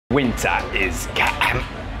Winter is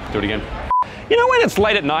do it again. You know when it's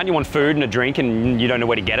late at night and you want food and a drink and you don't know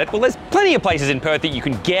where to get it? Well, there's plenty of places in Perth that you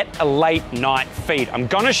can get a late night feed. I'm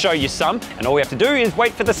gonna show you some, and all we have to do is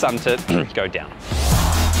wait for the sun to go down.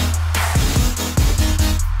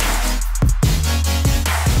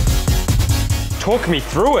 Talk me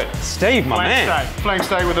through it, Steve, my man. Flank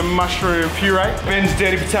steak with a mushroom puree. Ben's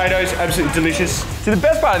dirty potatoes, absolutely delicious. So the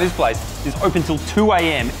best part of this place is open till 2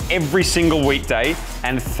 a.m. every single weekday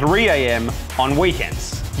and 3 a.m. on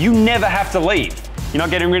weekends. You never have to leave. You're not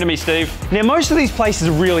getting rid of me, Steve. Now, most of these places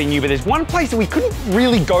are really new, but there's one place that we couldn't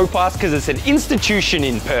really go past because it's an institution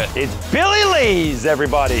in Perth. It's Billy Lee's,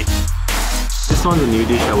 everybody. This one's a new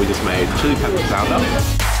dish that we just made, chili pepper pounder.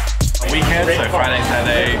 Weekend, so Friday,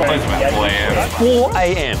 Saturday, close about 4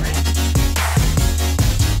 a.m. 4 a.m.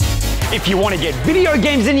 If you want to get video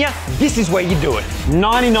games in you, this is where you do it.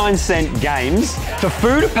 99-cent games. The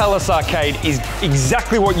food at Palace Arcade is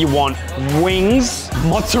exactly what you want. Wings,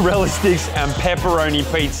 mozzarella sticks, and pepperoni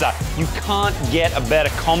pizza. You can't get a better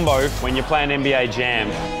combo when you're playing NBA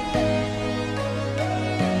Jam.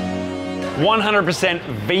 100%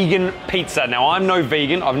 vegan pizza. Now, I'm no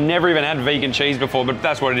vegan. I've never even had vegan cheese before, but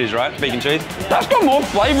that's what it is, right? Vegan cheese. That's got more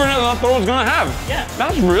flavor in it than I thought it was gonna have. Yeah.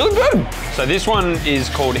 That's really good. So this one is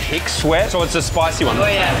called Hick Sweat. So it's a spicy one. Oh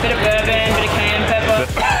yeah, bit of bourbon, bit of cayenne pepper.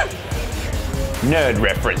 Nerd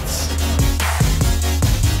reference.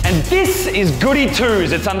 And this is Goody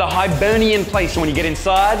Twos. It's under Hibernian Place. And when you get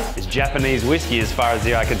inside, it's Japanese whiskey as far as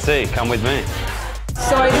the eye can see. Come with me.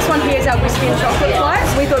 So this one here is our whiskey and chocolate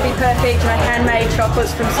flights. We thought it'd be perfect, handmade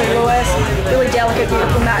chocolates from St. Louis. Really delicate,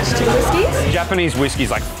 beautiful match to the whiskies. Japanese whiskies,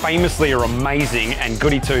 like, famously are amazing, and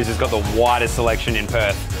Goody Twos has got the widest selection in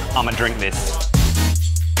Perth. I'ma drink this.